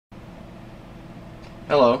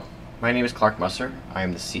Hello, my name is Clark Musser. I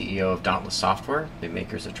am the CEO of Dauntless Software, the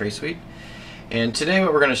makers of TraceWeed. And today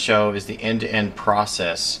what we're going to show is the end-to-end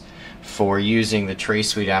process for using the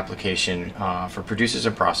TraceWeed application for producers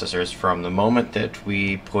and processors from the moment that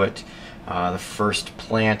we put the first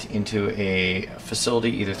plant into a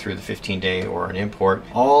facility, either through the 15-day or an import,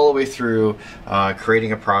 all the way through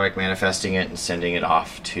creating a product, manifesting it, and sending it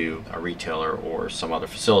off to a retailer or some other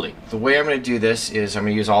facility. The way I'm going to do this is I'm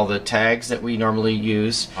going to use all the tags that we normally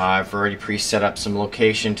use. I've already pre-set up some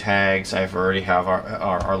location tags. I've already have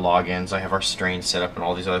our logins. I have our strain set up and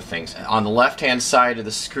all these other things. On the left-hand side of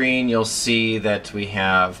the screen, you'll see that we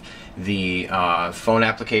have the phone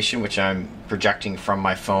application, which I'm projecting from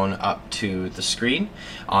my phone up to the screen.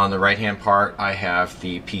 On the right hand part, I have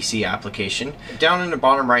the PC application. Down in the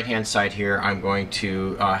bottom right hand side here, I'm going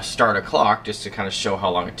to start a clock just to kind of show how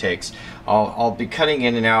long it takes. I'll be cutting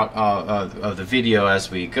in and out of the video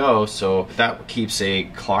as we go, so that keeps a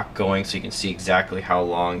clock going so you can see exactly how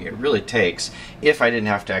long it really takes if I didn't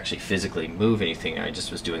have to actually physically move anything. I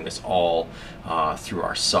just was doing this all through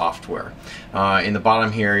our software. In the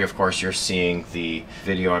bottom here, of course, you're seeing the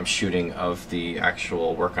video I'm shooting of the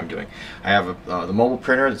actual work I'm doing. I have the mobile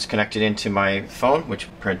printer that's connected into my phone, which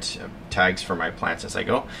prints tags for my plants as I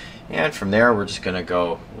go. And from there, we're just going to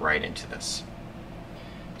go right into this.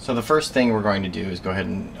 So the first thing we're going to do is go ahead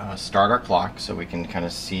and start our clock so we can kind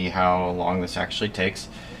of see how long this actually takes.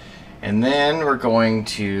 And then we're going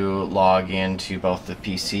to log into both the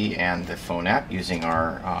PC and the phone app using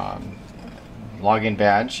our login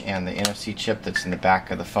badge and the NFC chip that's in the back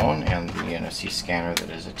of the phone and the NFC scanner that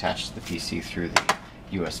is attached to the PC through the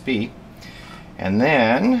USB. And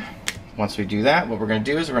then once we do that, what we're going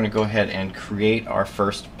to do is we're going to go ahead and create our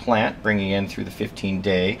first plant, bringing in through the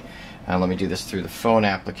 15-day. Let me do this through the phone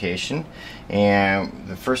application. And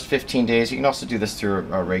the first 15 days, you can also do this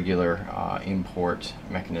through a regular import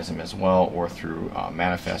mechanism as well, or through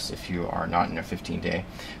manifest if you are not in a 15-day.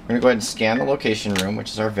 We're going to go ahead and scan the location room, which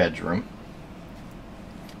is our veg room.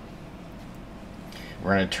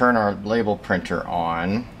 We're going to turn our label printer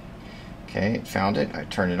on. Okay, it found it. I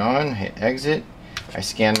turn it on, hit exit. I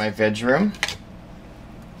scan my veg room.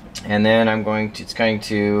 And then it's going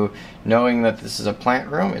to, knowing that this is a plant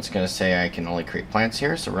room, it's going to say I can only create plants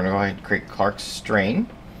here. So we're going to go ahead and create Clark's strain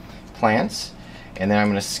plants. And then I'm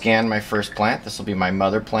going to scan my first plant. This will be my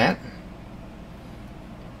mother plant.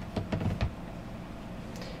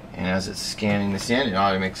 And as it's scanning this in, it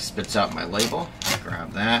automatically spits out my label. I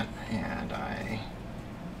grab that and I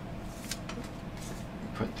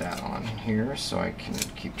put that on here so I can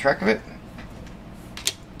keep track of it.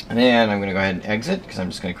 And then I'm going to go ahead and exit because I'm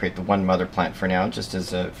just going to create the one mother plant for now, just as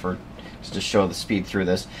just to show the speed through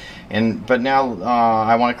this. But now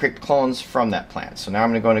I want to create clones from that plant. So now I'm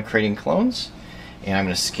going to go into creating clones, and I'm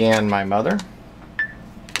going to scan my mother,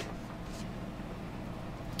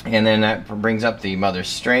 and then that brings up the mother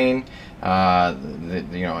strain, and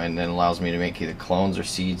then allows me to make either clones or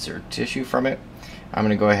seeds or tissue from it. I'm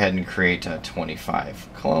going to go ahead and create 25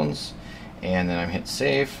 clones, and then I'm hit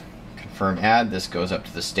save. Confirm add. This goes up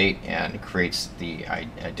to the state and creates the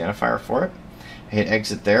identifier for it. I hit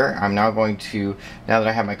exit there. I'm now going to, now that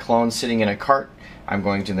I have my clones sitting in a cart, I'm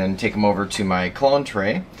going to then take them over to my clone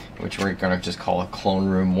tray, which we're going to just call a clone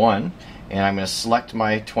room 1. And I'm going to select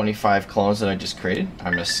my 25 clones that I just created.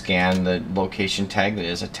 I'm going to scan the location tag that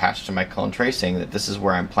is attached to my clone tray saying that this is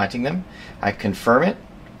where I'm planting them. I confirm it,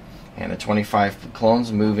 and the 25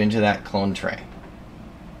 clones move into that clone tray.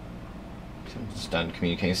 So it's done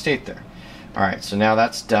communicating state there. Alright, so now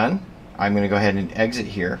that's done. I'm going to go ahead and exit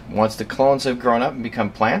here. Once the clones have grown up and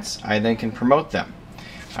become plants, I then can promote them.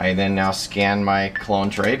 I then now scan my clone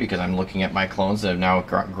tray because I'm looking at my clones that have now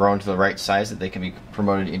grown to the right size that they can be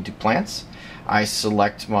promoted into plants. I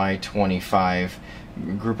select my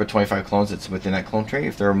group of 25 clones that's within that clone tray.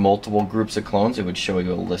 If there are multiple groups of clones, it would show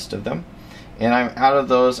you a list of them. And out of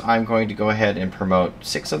those, I'm going to go ahead and promote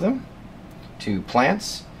 6 of them to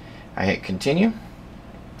plants. I hit continue,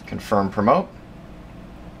 confirm promote,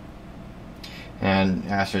 and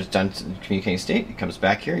after it's done communicating state, it comes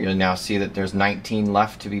back here. You'll now see that there's 19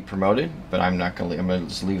 left to be promoted, but I'm going to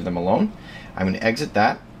just leave them alone. I'm going to exit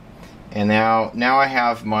that, and now I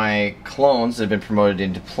have my clones that have been promoted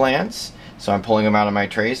into plants. So I'm pulling them out of my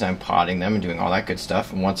trays and I'm potting them and doing all that good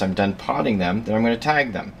stuff. And once I'm done potting them, then I'm going to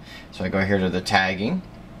tag them. So I go here to the tagging.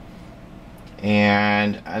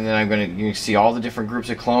 And then you see all the different groups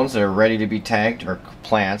of clones that are ready to be tagged, or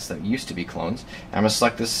plants that used to be clones. And I'm going to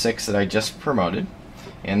select the 6 that I just promoted.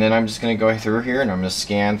 And then I'm just going to go through here and I'm going to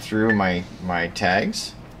scan through my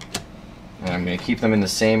tags. And I'm going to keep them in the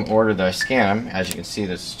same order that I scan them. As you can see,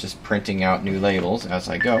 that's just printing out new labels as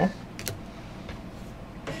I go.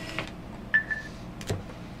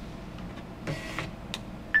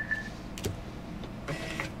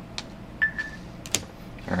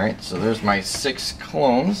 Alright, so there's my 6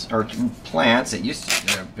 clones, or plants that used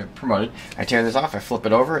to be promoted. I tear this off, I flip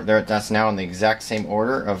it over. There, that's now in the exact same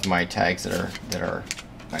order of my tags that are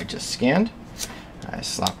I just scanned. I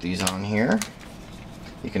slap these on here.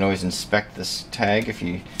 You can always inspect this tag if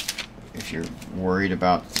you're worried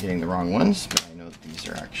about getting the wrong ones, but I know that these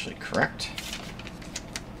are actually correct.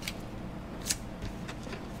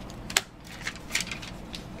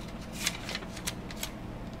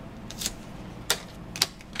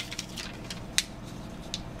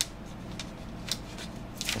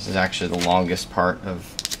 This is actually the longest part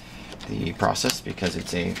of the process because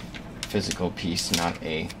it's a physical piece, not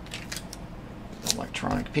a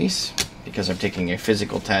electronic piece, because I'm taking a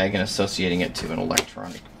physical tag and associating it to an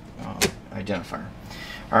electronic identifier.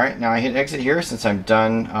 Alright, now I hit exit here since I'm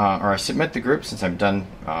done, or I submit the group since I'm done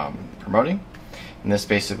promoting. And this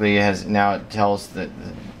basically it tells the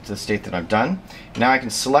state that I'm done. Now I can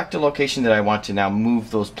select a location that I want to now move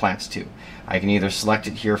those plants to. I can either select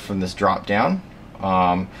it here from this drop down,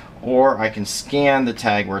 or I can scan the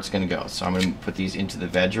tag where it's going to go. So I'm going to put these into the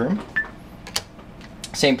veg room,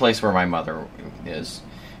 same place where my mother is,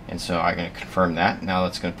 and so I'm going to confirm that. Now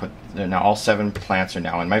that's going to put, now all 7 plants are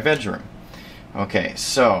now in my veg room. Okay,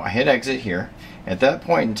 so I hit exit here. At that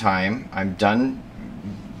point in time, I'm done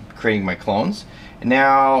creating my clones.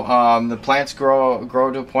 Now the plants grow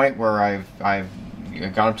to a point where I've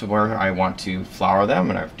got them to where I want to flower them,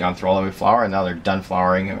 and I've gone through all the way flower, and now they're done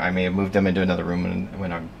flowering. I may have moved them into another room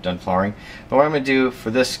when I'm done flowering. But what I'm going to do for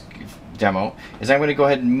this demo is I'm going to go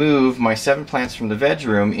ahead and move my 7 plants from the veg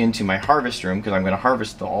room into my harvest room, because I'm going to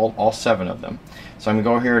harvest all 7 of them. So I'm going to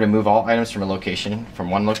go here to move all items from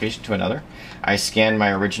one location to another. I scan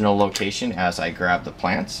my original location as I grab the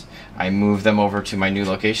plants. I move them over to my new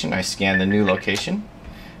location. I scan the new location.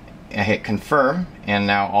 I hit confirm, and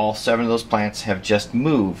now all 7 of those plants have just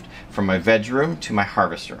moved from my veg room to my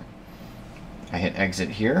harvest room. I hit exit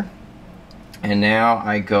here, and now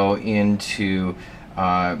I go into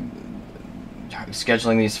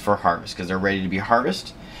scheduling these for harvest because they're ready to be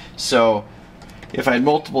harvested. So if I had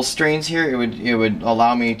multiple strains here, it would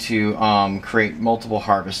allow me to create multiple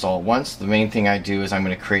harvests all at once. The main thing I do is I'm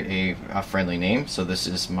going to create a friendly name. So this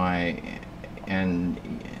is my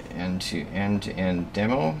end-to-end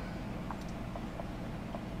demo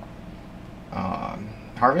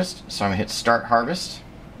harvest. So I'm going to hit start harvest.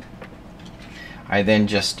 I then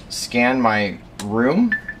just scan my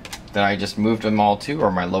room that I just moved them all to,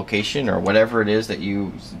 or my location, or whatever it is that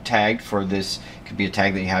you tagged for this. It could be a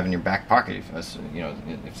tag that you have in your back pocket, if that's,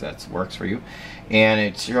 if that works for you. And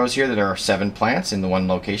it shows here that there are 7 plants in the one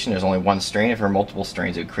location. There's only 1 strain. If there are multiple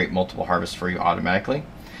strains, it would create multiple harvests for you automatically.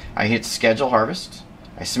 I hit schedule harvest.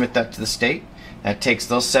 I submit that to the state. That takes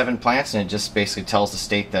those 7 plants, and it just basically tells the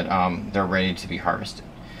state that they're ready to be harvested.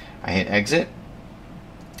 I hit exit.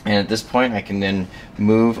 And at this point I can then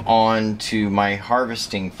move on to my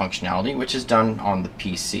harvesting functionality, which is done on the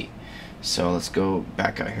PC. So let's go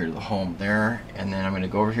back out here to the home there, and then I'm going to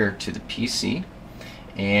go over here to the PC,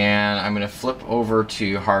 and I'm going to flip over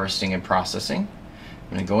to harvesting and processing. I'm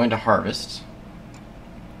going to go into harvest,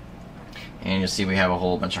 and you'll see we have a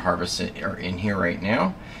whole bunch of harvests in here right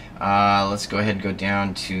now. Let's go ahead and go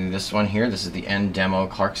down to this one here. This is the end demo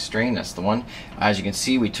Clark strain. That's the one. As you can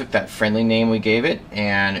see, we took that friendly name we gave it,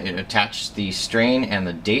 and it attached the strain and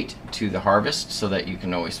the date to the harvest so that you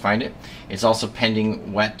can always find it. It's also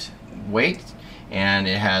pending wet weight, and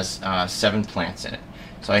it has 7 plants in it.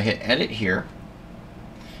 So I hit edit here,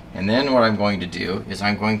 and then what I'm going to do is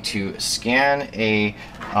I'm going to scan a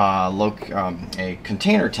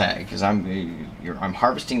container tag, because I'm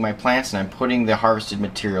harvesting my plants and I'm putting the harvested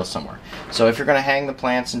material somewhere. So if you're going to hang the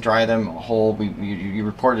plants and dry them whole, you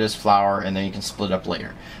report it as flower, and then you can split it up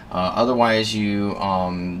later. Otherwise, you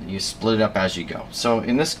split it up as you go. So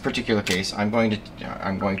in this particular case, I'm going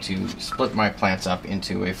to split my plants up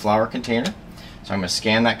into a flower container. So I'm going to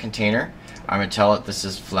scan that container. I'm going to tell it this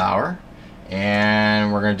is flower,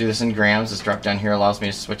 and we're going to do this in grams. This drop down here allows me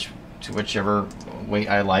to switch to whichever weight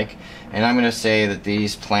I like, and I'm going to say that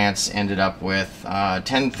these plants ended up with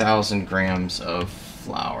 10,000 grams of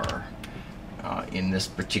flour in this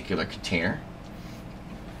particular container.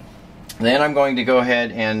 Then I'm going to go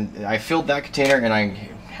ahead, and I filled that container, and I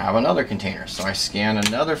have another container, so I scan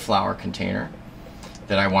another flour container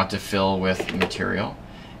that I want to fill with material,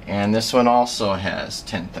 and this one also has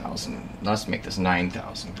 10,000. Let's make this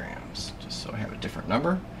 9,000 grams just so I have a different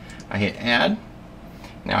number. I hit add.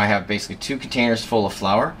 Now I have basically 2 containers full of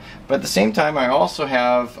flour, but at the same time I also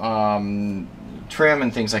have trim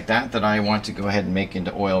and things like that I want to go ahead and make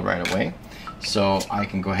into oil right away. So I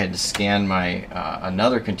can go ahead and scan my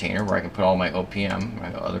another container where I can put all my OPM,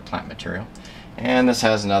 my other plant material, And this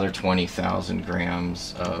has another 20,000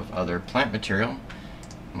 grams of other plant material.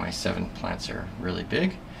 My 7 plants are really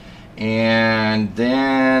big. And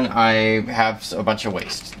then I have a bunch of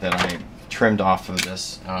waste that I trimmed off of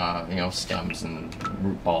this, you know, stems and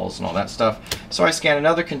root balls and all that stuff. So I scan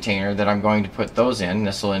another container that I'm going to put those in.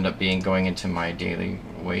 This will end up being going into my daily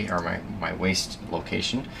weight, or my waste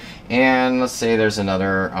location. And let's say there's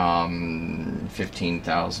another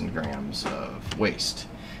 15,000 grams of waste.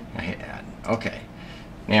 I hit add. Okay.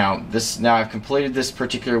 Now I've completed this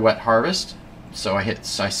particular wet harvest. So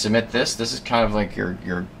I submit this. This is kind of like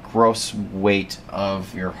your gross weight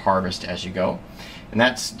of your harvest as you go. And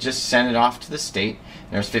that's just send it off to the state.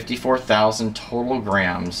 There's 54,000 total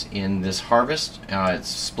grams in this harvest. It's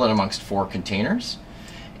split amongst 4 containers.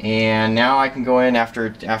 And now I can go in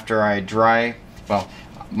after I dry. Well,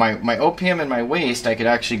 my OPM and my waste I could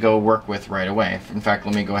actually go work with right away. In fact,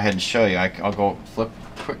 let me go ahead and show you. I'll go flip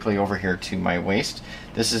quickly over here to my waste.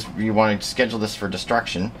 This is, you want to schedule this for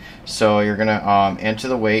destruction. So you're gonna enter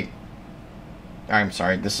the weight. I'm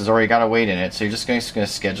sorry, this has already got a weight in it. So you're just going to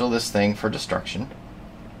schedule this thing for destruction.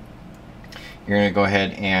 You're going to go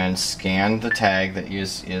ahead and scan the tag that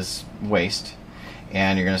is waste,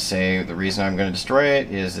 and you're going to say the reason I'm going to destroy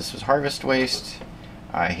it is this was harvest waste.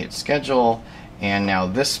 I hit schedule, and now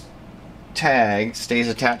this tag stays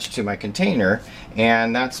attached to my container,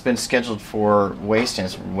 and that's been scheduled for waste and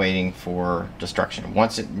it's waiting for destruction.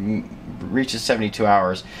 Once it reaches 72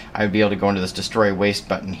 hours, I would be able to go into this destroy waste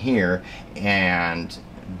button here and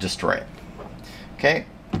destroy it. Okay,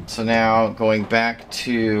 so now going back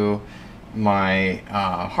to my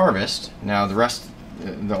harvest. Now the rest,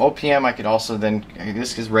 the OPM, I could also then,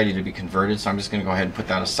 this is ready to be converted, so I'm just going to go ahead and put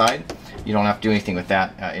that aside. You don't have to do anything with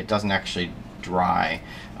that. It doesn't actually dry.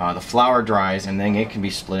 The flour dries, and then it can be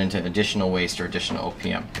split into additional waste or additional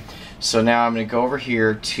OPM. So now I'm going to go over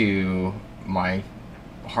here to my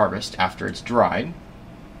harvest after it's dried.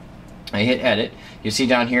 I hit edit. You see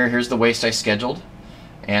down here, here's the waste I scheduled,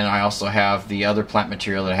 and I also have the other plant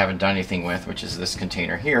material that I haven't done anything with, which is this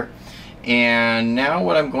container here. And now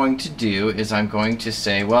what I'm going to do is I'm going to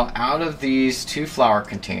say, well, out of these 2 flour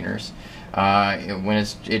containers, when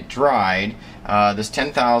it dried, this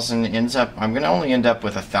 10,000 ends up, I'm going to only end up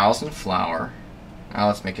with 1,000 flour. Now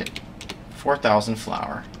let's make it 4,000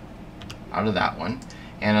 flour out of that one,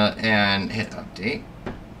 and hit update.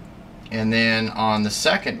 And then on the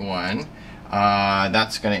second one,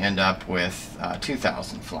 that's going to end up with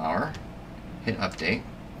 2,000 flour. Hit update.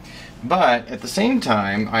 But at the same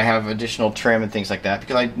time, I have additional trim and things like that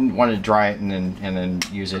because I wanted to dry it and then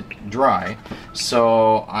use it dry.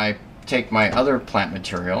 So I take my other plant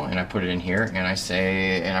material and I put it in here, and I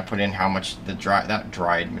say, and I put in how much that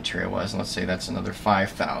dried material was. And let's say that's another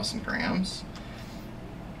 5,000 grams.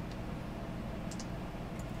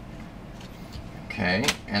 Okay,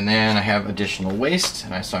 and then I have additional waste,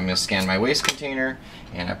 so I'm going to scan my waste container,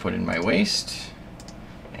 and I put in my waste,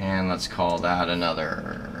 and let's call that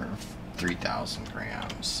another 3,000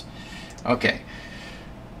 grams. Okay,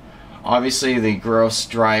 obviously the gross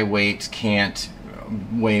dry weight can't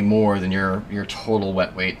weigh more than your total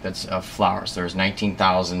wet weight that's of flour. So there's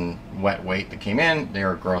 19,000 wet weight that came in.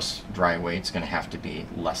 Their gross dry weight is going to have to be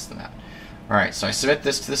less than that. All right, so I submit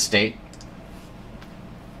this to the state.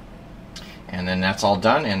 And then that's all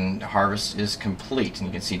done, and harvest is complete. And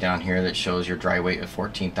you can see down here that shows your dry weight of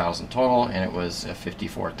 14,000 total, and it was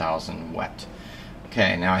 54,000 wet.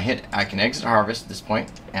 Okay, now I can exit harvest at this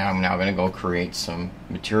point, and I'm now going to go create some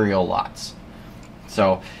material lots.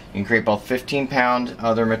 So you can create both 15-pound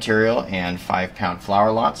other material and 5-pound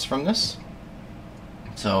flour lots from this.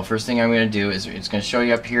 So first thing I'm going to do is it's going to show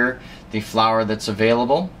you up here the flour that's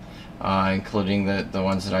available, including the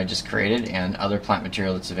ones that I just created and other plant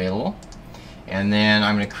material that's available. And then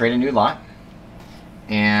I'm going to create a new lot,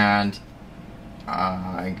 and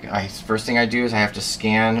first thing I do is I have to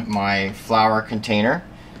scan my flour container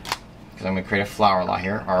because I'm going to create a flour lot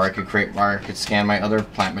here, or I could scan my other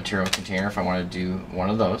plant material container if I want to do one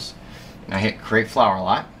of those. And I hit create flour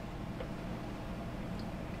lot,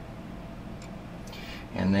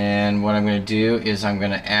 and then what I'm going to do is I'm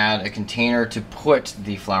going to add a container to put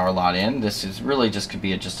the flour lot in. This is really just could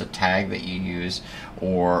be just a tag that you use,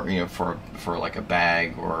 or for like a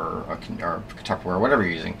bag or Tupperware, whatever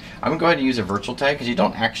you're using. I'm going to go ahead and use a virtual tag because you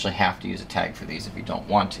don't actually have to use a tag for these if you don't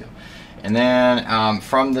want to. And then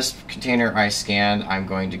from this container I scanned, I'm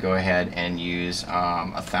going to go ahead and use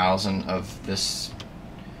 1,000 of this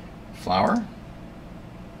flour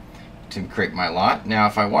to create my lot. Now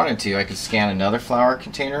if I wanted to, I could scan another flour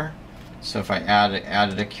container. So if I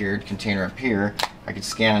added a cured container up here, I could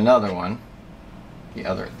scan another one, the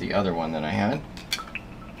other one that I had,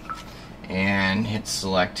 and hit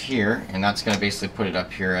select here, and that's going to basically put it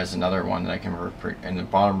up here as another one that I can repeat. In the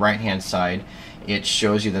bottom right hand side, it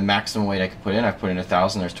shows you the maximum weight I could put in. I've put in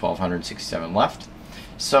 1,000. There's 1,267 left,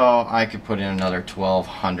 so I could put in another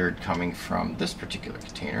 1,200 coming from this particular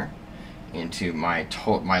container into my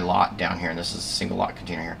lot down here, and this is a single lot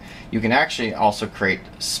container here. You can actually also create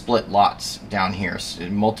split lots down here, so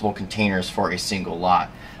multiple containers for a single lot.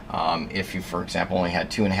 If you, for example, only had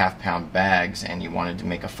 2.5 pound bags and you wanted to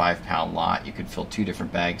make a 5 pound lot, you could fill 2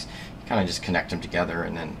 different bags. You kind of just connect them together,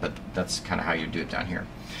 and then, but that's kind of how you do it down here.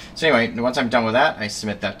 So anyway, once I'm done with that, I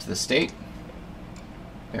submit that to the state.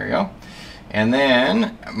 There you go. And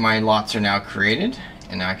then my lots are now created,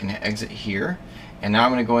 and now I can exit here. And now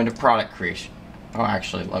I'm going to go into product creation. Oh,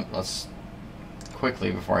 actually, let's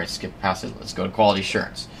quickly, before I skip past it, let's go to quality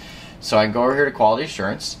assurance. So I go over here to quality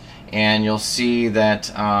assurance, and you'll see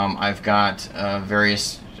that I've got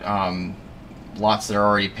various lots that are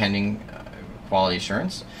already pending quality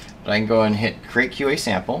assurance. But I can go and hit create QA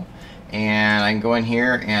sample, and I can go in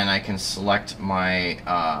here and I can select my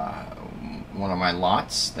one of my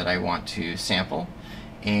lots that I want to sample,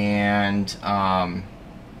 and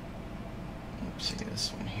see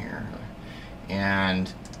this one here,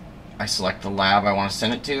 and I select the lab I want to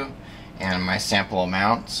send it to and my sample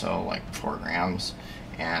amount, so like 4 grams,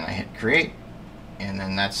 and I hit create, and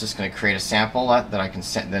then that's just going to create a sample that I can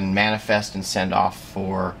then manifest and send off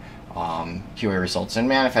for QA results. And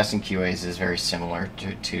manifesting QAs is very similar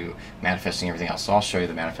to manifesting everything else, so I'll show you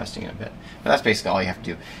the manifesting in a bit, but that's basically all you have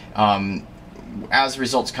to do. As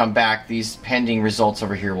results come back, these pending results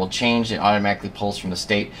over here will change. It automatically pulls from the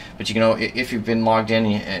state, but you know, if you've been logged in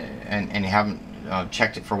and you haven't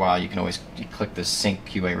checked it for a while, you can always click the sync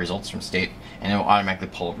QA results from state, and it will automatically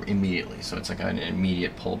pull immediately. So it's like an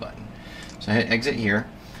immediate pull button. So I hit exit here.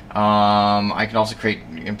 I can also create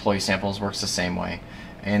employee samples, works the same way,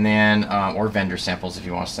 and then or vendor samples if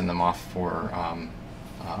you want to send them off for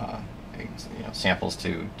samples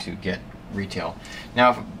to get retail.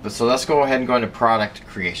 Now, so let's go ahead and go into product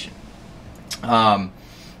creation.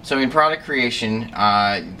 So in product creation,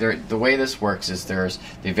 the way this works is there's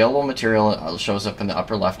the available material shows up in the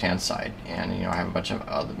upper left hand side, and I have a bunch of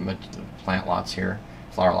other plant lots here,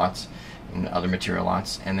 flower lots, and other material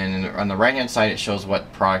lots, and then on the right hand side it shows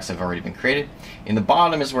what products have already been created. In the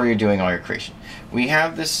bottom is where you're doing all your creation. We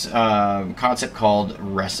have this concept called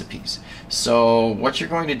recipes. So what you're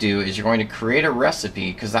going to do is you're going to create a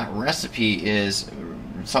recipe, because that recipe is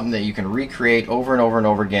something that you can recreate over and over and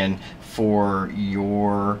over again for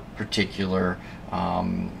your particular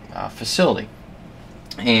facility.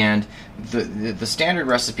 And the standard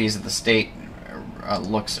recipes that the state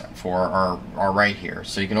looks for are right here,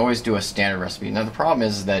 so you can always do a standard recipe. Now the problem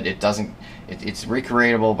is that it's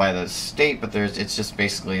recreatable by the state, but it's just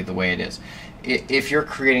basically the way it is. If you're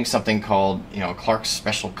creating something called Clark's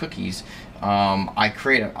Special Cookies, I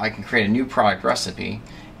can create a new product recipe,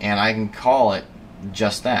 and I can call it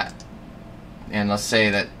just that. And let's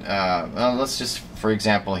say that let's just, for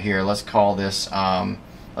example here, let's call this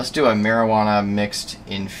let's do a marijuana mixed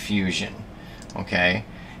infusion. Okay,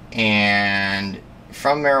 and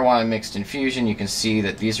from marijuana mixed infusion, you can see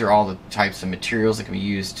that these are all the types of materials that can be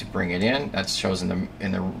used to bring it in. That shows in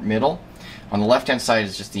the middle. On the left hand side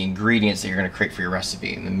is just the ingredients that you're going to create for your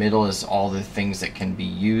recipe. In the middle is all the things that can be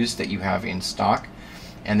used that you have in stock.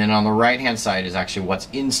 And then on the right hand side is actually what's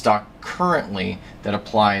in stock currently that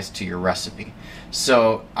applies to your recipe.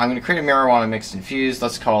 So I'm going to create a marijuana mixed infused.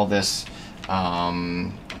 Let's call this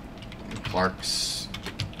Clark's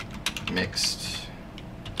mixed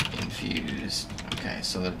infused. Okay,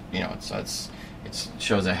 so that it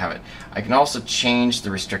shows I have it. I can also change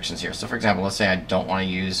the restrictions here. So for example, let's say I don't want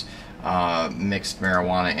to use mixed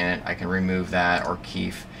marijuana in it. I can remove that or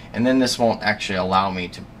keef, and then this won't actually allow me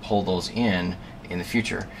to pull those in the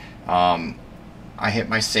future. I hit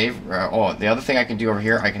my save. The other thing I can do over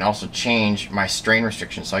here, I can also change my strain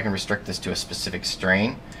restriction, so I can restrict this to a specific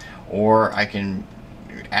strain, or I can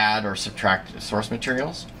add or subtract source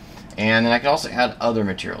materials, and then I can also add other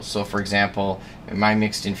materials. So for example, my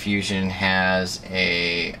mixed infusion has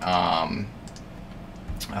a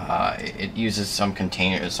it uses some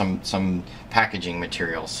container, some packaging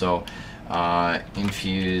material, so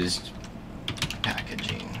infused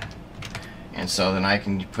packaging. And so then I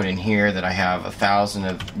can put in here that I have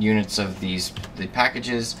 1,000 units of the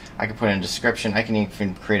packages. I can put in a description. I can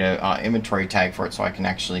even create a inventory tag for it, so I can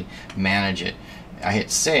actually manage it. I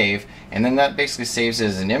hit save, and then that basically saves it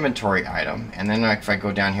as an inventory item. And then if I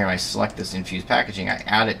go down here and I select this infused packaging, I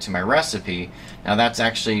add it to my recipe. Now that's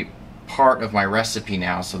actually part of my recipe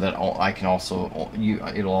now, so that I can also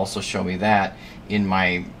it'll also show me that in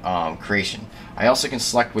my creation. I also can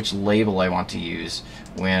select which label I want to use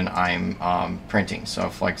when I'm printing. So,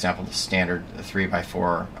 for example, the standard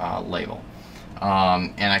 3x4 label.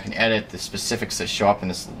 And I can edit the specifics that show up in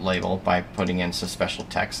this label by putting in some special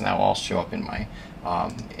text, and that will all show up in my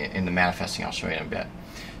in the manifesting. I'll show you in a bit.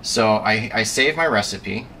 So I save my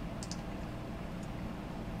recipe,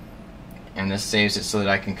 and this saves it so that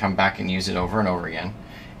I can come back and use it over and over again.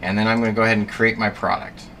 And then I'm going to go ahead and create my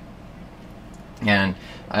product. And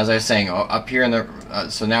as I was saying, up here in the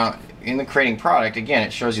so now in the creating product, again,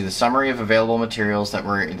 it shows you the summary of available materials that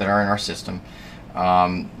are in our system.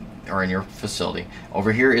 Or in your facility.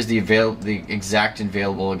 Over here is the exact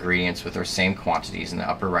available ingredients with our same quantities in the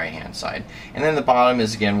upper right hand side, and then the bottom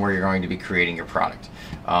is again where you're going to be creating your product.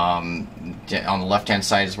 On the left hand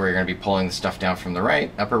side is where you're going to be pulling the stuff down from the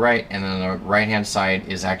upper right, and then the right hand side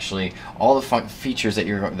is actually all the features that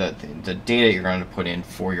the data you're going to put in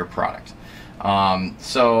for your product.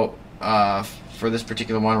 For this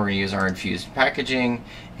particular one, we're going to use our infused packaging,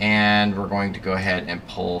 and we're going to go ahead and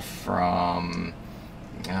pull from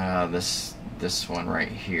this one right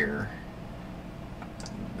here,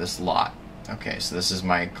 this lot. Okay, so this is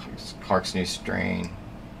my Clark's new strain.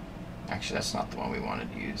 Actually, that's not the one we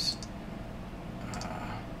wanted to use.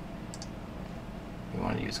 We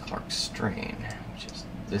want to use Clark's strain, which is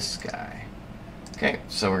this guy. Okay,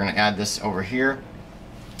 so we're going to add this over here,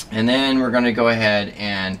 and then we're going to go ahead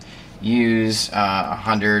and use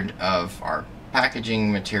 100 of our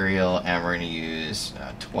packaging material, and we're going to use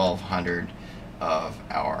 1200 of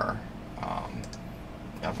our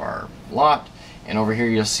lot. And over here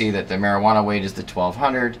you'll see that the marijuana weight is the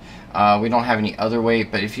 1200. We don't have any other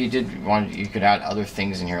weight, but if you did want, you could add other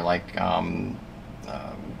things in here, like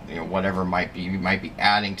whatever you might be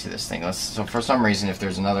adding to this thing. So for some reason, if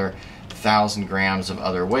there's another 1,000 grams of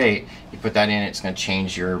other weight, you put that in, it's going to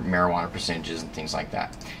change your marijuana percentages and things like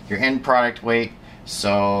that. Your end product weight,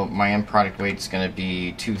 so my end product weight is going to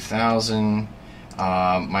be 2,000.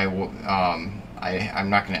 I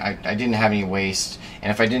didn't have any waste,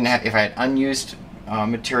 and if I had unused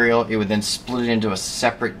material, it would then split it into a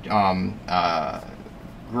separate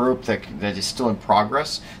group that is still in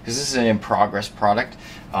progress, because this is an in progress product.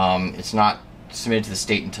 It's not submitted to the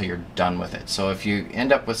state until you're done with it. So if you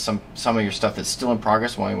end up with some of your stuff that's still in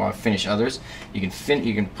progress while you want to finish others, you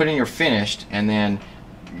can put in your finished and then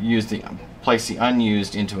place the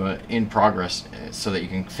unused into a in progress so that you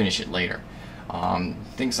can finish it later.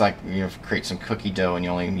 Things like, create some cookie dough and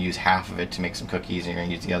you only use half of it to make some cookies, and you're going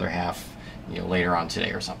to use the other half later on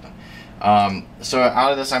today or something. So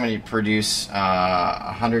out of this, I'm going to produce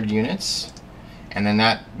 100 units, and then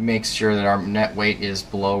that makes sure that our net weight is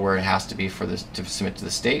below where it has to be for this to submit to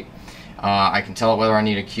the state. I can tell it whether I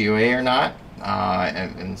need a QA or not,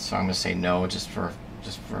 and so I'm going to say no just for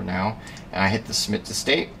now, and I hit the submit to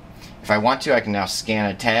state. If I want to, I can now scan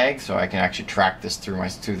a tag, so I can actually track this through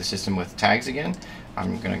the system with tags again.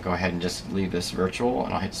 I'm going to go ahead and just leave this virtual,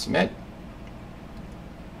 and I'll hit submit.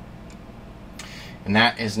 And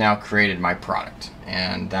that has now created my product.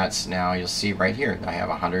 And that's now, you'll see right here, I have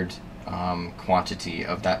 100 quantity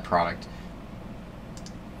of that product.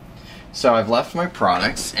 So I've left my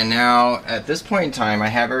products, and now at this point in time, I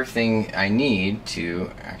have everything I need to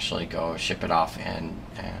actually go ship it off and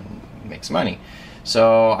make some money.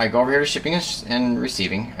 So I go over here to shipping and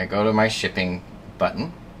receiving. I go to my shipping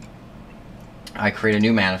button. I create a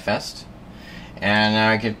new manifest, and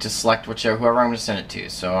I get to select whoever I'm going to send it to.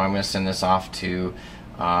 So I'm going to send this off to,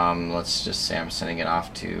 let's just say I'm sending it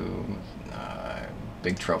off to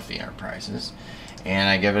Big Trophy Enterprises, and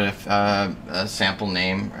I give it a sample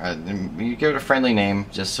name. You give it a friendly name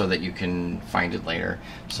just so that you can find it later.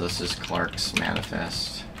 So this is Clark's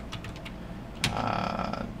Manifest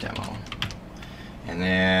Demo. And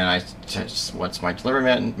then what's my delivery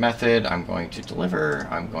method? I'm going to deliver,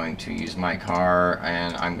 I'm going to use my car,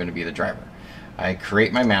 and I'm going to be the driver. I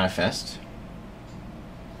create my manifest,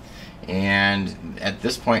 and at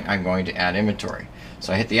this point I'm going to add inventory.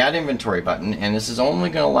 So I hit the add inventory button, and this is only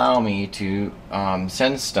going to allow me to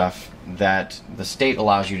send stuff that the state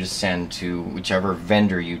allows you to send to whichever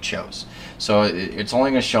vendor you chose. So it's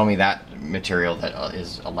only going to show me that material that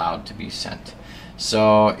is allowed to be sent.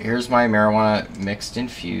 So here's my marijuana mixed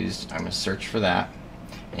infused. I'm going to search for that,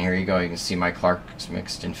 and here you go. You can see my Clark's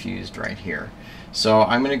mixed infused right here. So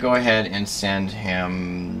I'm going to go ahead and send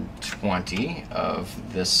him 20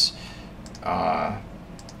 of this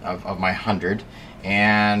of my 100,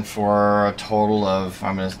 and for a total of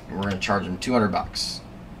we're going to charge him $200.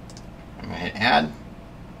 I'm going to hit add,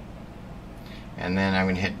 and then I'm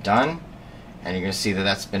going to hit done, and you're going to see that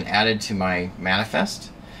that's been added to my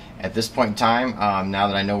manifest. At this point in time, now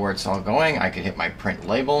that I know where it's all going, I could hit my print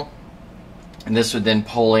label, and this would then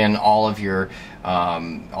pull in all of your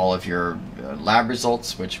lab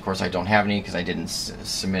results, which of course I don't have any because I didn't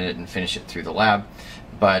submit it and finish it through the lab.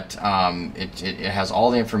 But it has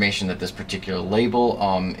all the information that this particular label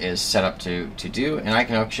is set up to do, and I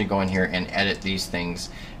can actually go in here and edit these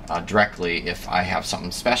things directly if I have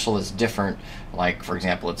something special that's different, like for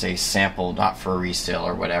example it's a sample not for resale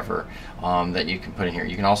or whatever, that you can put in here.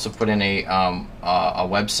 You can also put in a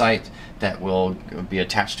website that will be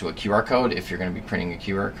attached to a QR code if you're going to be printing a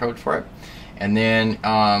QR code for it. And then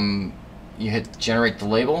you hit generate the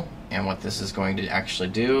label, and what this is going to actually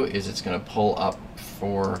do is it's going to pull up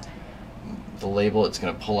for the label, it's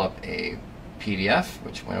going to pull up a PDF,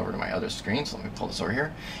 which went over to my other screen, so let me pull this over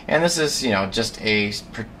here. And this is, just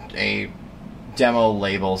a demo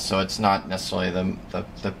label, so it's not necessarily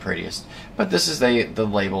the prettiest, but this is the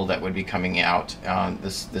label that would be coming out.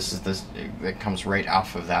 It comes right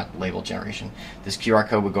off of that label generation. This QR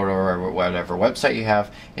code would go to whatever website you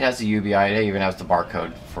have. It has the UBI, it even has the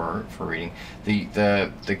barcode for reading.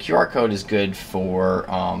 The QR code is good for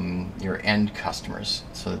your end customers,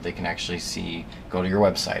 so that they can actually go to your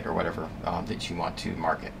website or whatever that you want to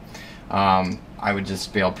market. I would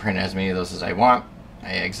just be able to print as many of those as I want.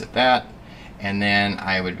 I exit that, and then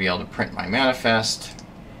I would be able to print my manifest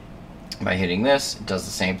by hitting this. It does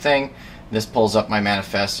the same thing. This pulls up my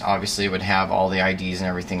manifest. Obviously it would have all the IDs and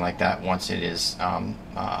everything like that once it is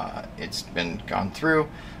it's been gone through.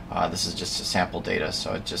 This is just a sample data,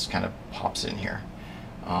 so it just kind of pops in here.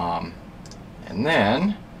 And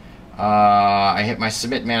then I hit my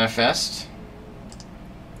submit manifest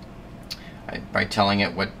by telling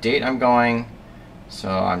it what date I'm going. So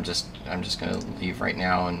I'm just going to leave right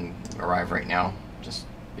now and arrive right now, just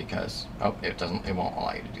because it won't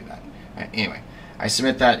allow you to do that. Anyway, I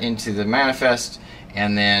submit that into the manifest,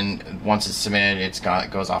 and then once it's submitted, it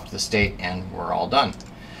goes off to the state, and we're all done.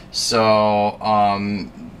 So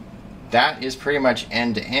that is pretty much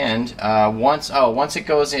end to end. Once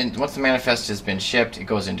the manifest has been shipped, it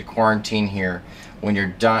goes into quarantine here. When you're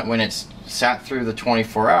done, when it's sat through the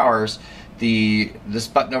 24 hours, this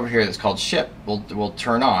button over here that's called ship will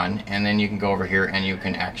turn on, and then you can go over here and you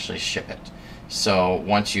can actually ship it. So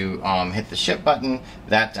once you hit the ship button,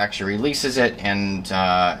 that actually releases it, and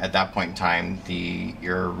at that point in time,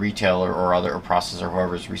 your retailer or processor,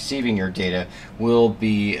 whoever is receiving your data, will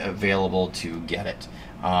be available to get it.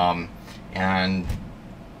 And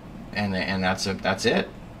that's it.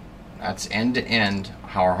 That's end to end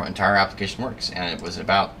how our entire application works, and it was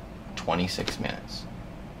about 26 minutes.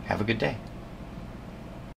 Have a good day.